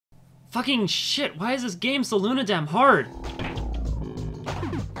Fucking shit, why is this game so lunadamn hard?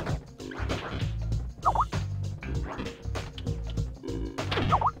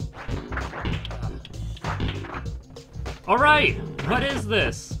 Alright, what is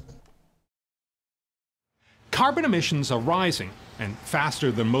this? Carbon emissions are rising, and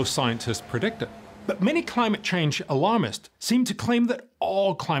faster than most scientists predicted. But many climate change alarmists seem to claim that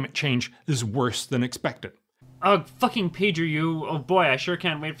all climate change is worse than expected. Fucking pragerU. Oh boy, I sure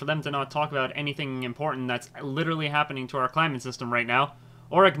can't wait for them to not talk about anything important that's literally happening to our climate system right now,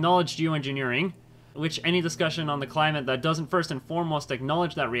 or acknowledge geoengineering, which any discussion on the climate that doesn't first and foremost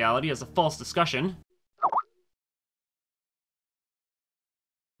acknowledge that reality is a false discussion.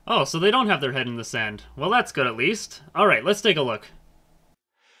 Oh, so they don't have their head in the sand. Well, that's good at least. Alright, let's take a look.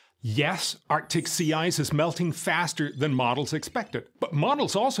 Yes, Arctic sea ice is melting faster than models expected, but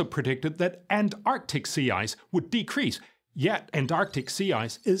models also predicted that Antarctic sea ice would decrease, yet Antarctic sea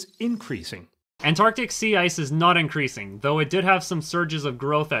ice is increasing. Antarctic sea ice is not increasing, though it did have some surges of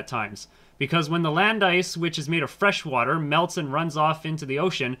growth at times, because when the land ice, which is made of fresh water, melts and runs off into the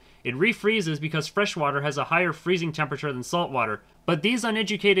ocean, it refreezes because fresh water has a higher freezing temperature than salt water. But these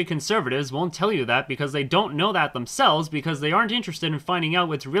uneducated conservatives won't tell you that because they don't know that themselves, because they aren't interested in finding out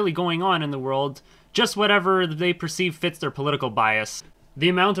what's really going on in the world, just whatever they perceive fits their political bias. The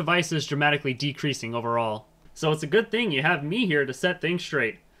amount of ice is dramatically decreasing overall. So it's a good thing you have me here to set things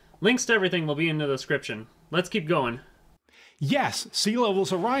straight. Links to everything will be in the description. Let's keep going. Yes, sea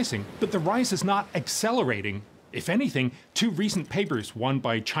levels are rising, but the rise is not accelerating. If anything, two recent papers, one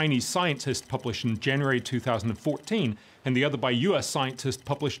by Chinese scientists published in January 2014, and the other by US scientists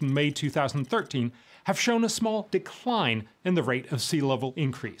published in May 2013, have shown a small decline in the rate of sea level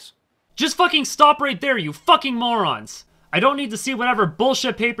increase. Just fucking stop right there, you fucking morons! I don't need to see whatever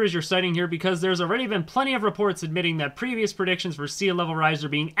bullshit papers you're citing here because there's already been plenty of reports admitting that previous predictions for sea level rise are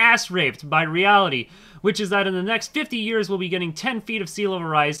being ass-raped by reality, which is that in the next 50 years we'll be getting 10 feet of sea level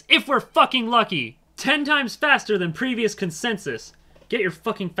rise if we're fucking lucky! 10 times faster than previous consensus. Get your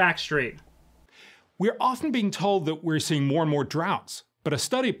fucking facts straight. We're often being told that we're seeing more and more droughts, but a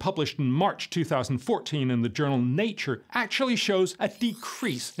study published in March 2014 in the journal Nature actually shows a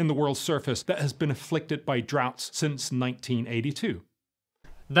decrease in the world's surface that has been afflicted by droughts since 1982.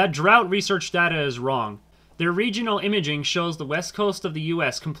 That drought research data is wrong. Their regional imaging shows the west coast of the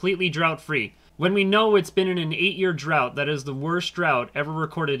US completely drought-free, when we know it's been in an 8-year drought that is the worst drought ever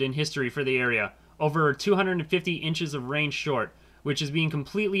recorded in history for the area. Over 250 inches of rain short, which is being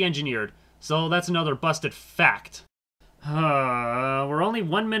completely engineered, so that's another busted fact. We're only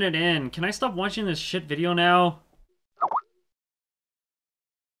 1 minute in. Can I stop watching this shit video now?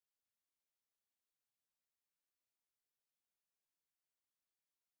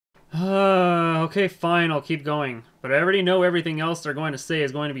 Okay, fine, I'll keep going. But I already know everything else they're going to say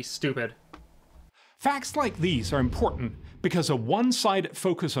is going to be stupid. Facts like these are important because a one-sided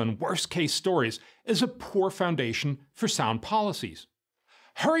focus on worst-case stories is a poor foundation for sound policies.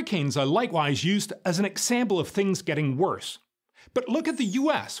 Hurricanes are likewise used as an example of things getting worse. But look at the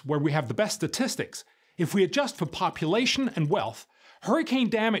US, where we have the best statistics. If we adjust for population and wealth, hurricane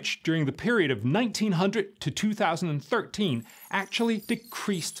damage during the period of 1900 to 2013 actually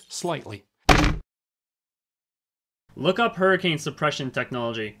decreased slightly. Look up hurricane suppression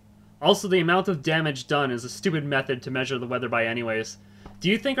technology. Also, the amount of damage done is a stupid method to measure the weather by anyways. Do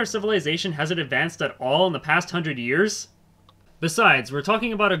you think our civilization hasn't advanced at all in the past 100 years? Besides, we're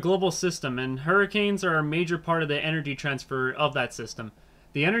talking about a global system, and hurricanes are a major part of the energy transfer of that system.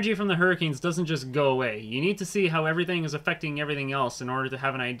 The energy from the hurricanes doesn't just go away. You need to see how everything is affecting everything else in order to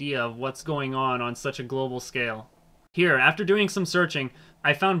have an idea of what's going on such a global scale. Here, after doing some searching,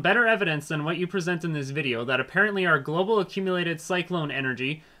 I found better evidence than what you present in this video that apparently our global accumulated cyclone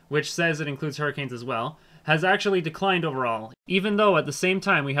energy, which says it includes hurricanes as well, has actually declined overall, even though at the same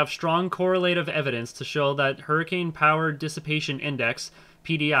time we have strong correlative evidence to show that Hurricane Power Dissipation Index,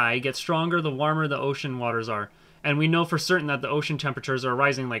 PDI, gets stronger the warmer the ocean waters are, and we know for certain that the ocean temperatures are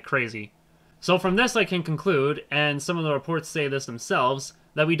rising like crazy. So from this I can conclude, and some of the reports say this themselves,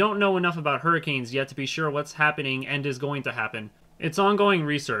 that we don't know enough about hurricanes yet to be sure what's happening and is going to happen. It's ongoing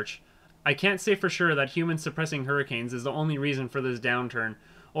research. I can't say for sure that humans suppressing hurricanes is the only reason for this downturn,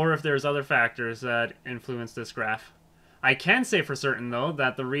 or if there's other factors that influence this graph. I can say for certain, though,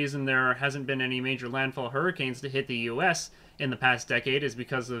 that the reason there hasn't been any major landfall hurricanes to hit the US in the past decade is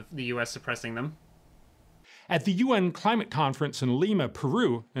because of the US suppressing them. At the UN Climate Conference in Lima,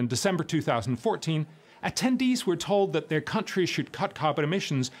 Peru, in December 2014, attendees were told that their countries should cut carbon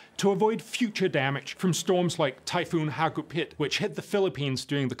emissions to avoid future damage from storms like Typhoon Hagupit, which hit the Philippines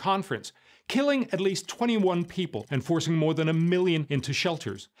during the conference, killing at least 21 people and forcing more than 1 million into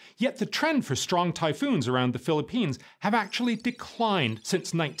shelters. Yet the trend for strong typhoons around the Philippines have actually declined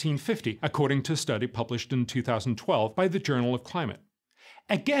since 1950, according to a study published in 2012 by the Journal of Climate.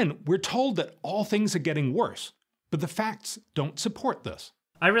 Again, we're told that all things are getting worse, but the facts don't support this.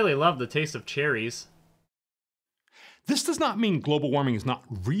 I really love the taste of cherries. This does not mean global warming is not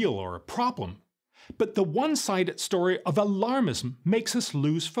real or a problem, but the one-sided story of alarmism makes us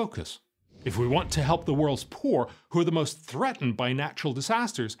lose focus. If we want to help the world's poor, who are the most threatened by natural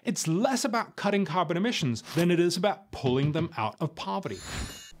disasters, it's less about cutting carbon emissions than it is about pulling them out of poverty.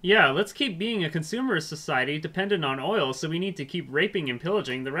 Yeah, let's keep being a consumerist society dependent on oil, so we need to keep raping and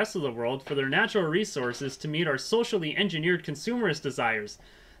pillaging the rest of the world for their natural resources to meet our socially engineered consumerist desires.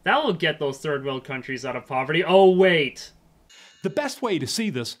 That will get those third world countries out of poverty. Oh, wait! The best way to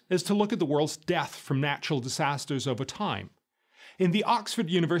see this is to look at the world's death from natural disasters over time. In the Oxford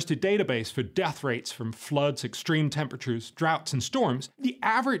University database for death rates from floods, extreme temperatures, droughts, and storms, the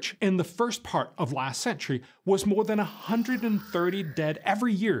average in the first part of last century was more than 130 dead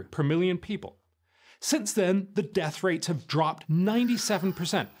every year per million people. Since then, the death rates have dropped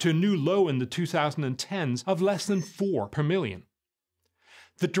 97% to a new low in the 2010s of less than 4 per million.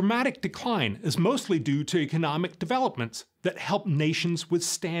 The dramatic decline is mostly due to economic developments that help nations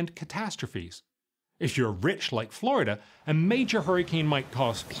withstand catastrophes. If you're rich like Florida, a major hurricane might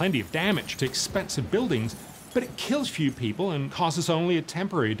cause plenty of damage to expensive buildings, but it kills few people and causes only a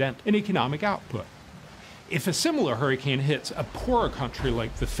temporary dent in economic output. If a similar hurricane hits a poorer country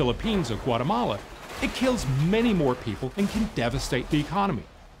like the Philippines or Guatemala, it kills many more people and can devastate the economy.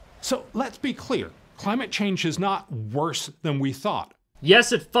 So let's be clear, climate change is not worse than we thought.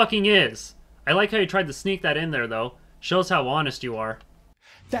 Yes, it fucking is! I like how you tried to sneak that in there, though. Shows how honest you are.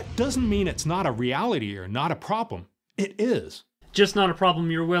 That doesn't mean it's not a reality or not a problem. It is. Just not a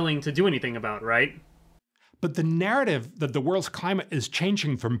problem you're willing to do anything about, right? But the narrative that the world's climate is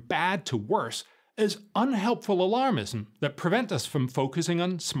changing from bad to worse is unhelpful alarmism that prevent us from focusing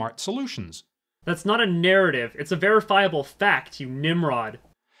on smart solutions. That's not a narrative, it's a verifiable fact, you Nimrod.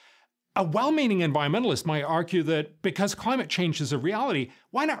 A well-meaning environmentalist might argue that because climate change is a reality,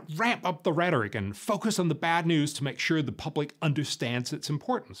 why not ramp up the rhetoric and focus on the bad news to make sure the public understands its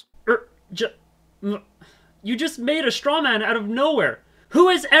importance? You just made a straw man out of nowhere. Who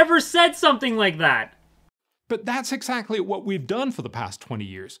has ever said something like that? But that's exactly what we've done for the past 20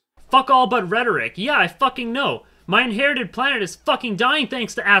 years. Fuck all but rhetoric. Yeah, I fucking know. My inherited planet is fucking dying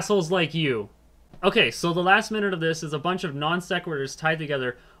thanks to assholes like you. Okay, so the last minute of this is a bunch of non-sequiturs tied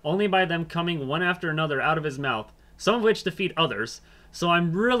together only by them coming one after another out of his mouth, some of which defeat others, so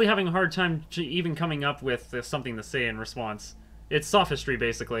I'm really having a hard time even coming up with something to say in response. It's sophistry,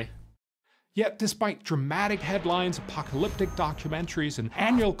 basically. Yet despite dramatic headlines, apocalyptic documentaries, and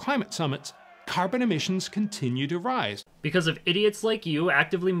annual climate summits, carbon emissions continue to rise. Because of idiots like you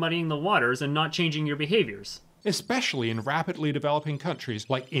actively muddying the waters and not changing your behaviors. Especially in rapidly developing countries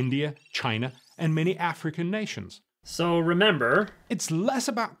like India, China, and many African nations. So remember, it's less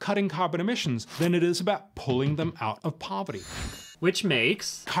about cutting carbon emissions than it is about pulling them out of poverty. Which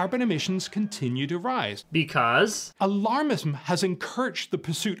makes carbon emissions continue to rise. Because alarmism has encouraged the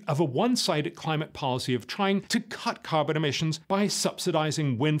pursuit of a one-sided climate policy of trying to cut carbon emissions by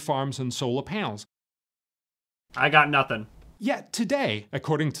subsidizing wind farms and solar panels. I got nothing. Yet today,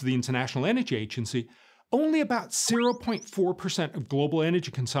 according to the International Energy Agency, only about 0.4% of global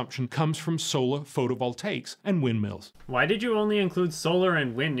energy consumption comes from solar photovoltaics and windmills. Why did you only include solar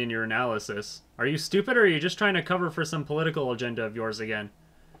and wind in your analysis? Are you stupid or are you just trying to cover for some political agenda of yours again?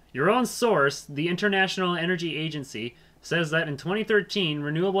 Your own source, the International Energy Agency, says that in 2013,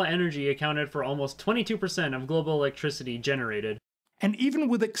 renewable energy accounted for almost 22% of global electricity generated. And even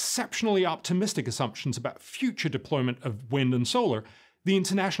with exceptionally optimistic assumptions about future deployment of wind and solar, the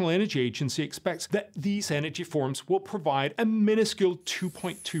International Energy Agency expects that these energy forms will provide a minuscule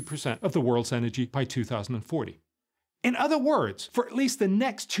 2.2% of the world's energy by 2040. In other words, for at least the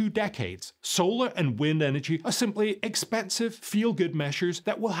next 2 decades, solar and wind energy are simply expensive, feel-good measures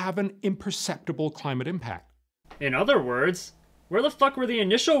that will have an imperceptible climate impact. In other words, where the fuck were the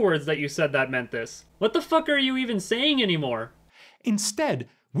initial words that you said that meant this? What the fuck are you even saying anymore? Instead,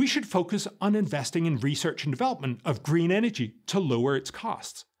 we should focus on investing in research and development of green energy to lower its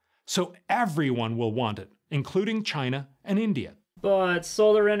costs. So everyone will want it, including China and India. But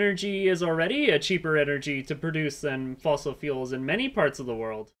solar energy is already a cheaper energy to produce than fossil fuels in many parts of the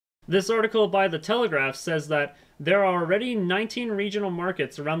world. This article by The Telegraph says that there are already 19 regional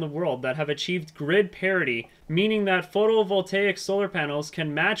markets around the world that have achieved grid parity, meaning that photovoltaic solar panels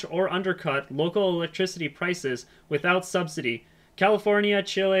can match or undercut local electricity prices without subsidy, California,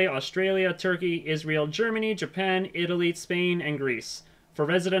 Chile, Australia, Turkey, Israel, Germany, Japan, Italy, Spain, and Greece for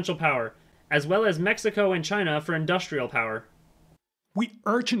residential power, as well as Mexico and China for industrial power. We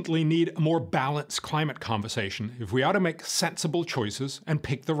urgently need a more balanced climate conversation if we are to make sensible choices and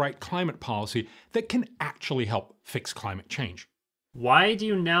pick the right climate policy that can actually help fix climate change. Why do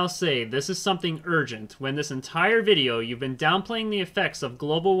you now say this is something urgent when this entire video you've been downplaying the effects of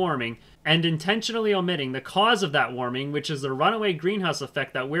global warming and intentionally omitting the cause of that warming, which is the runaway greenhouse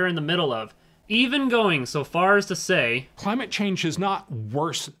effect that we're in the middle of? Even going so far as to say, climate change is not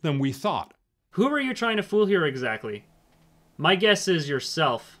worse than we thought. Who are you trying to fool here exactly? My guess is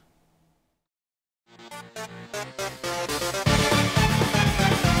yourself.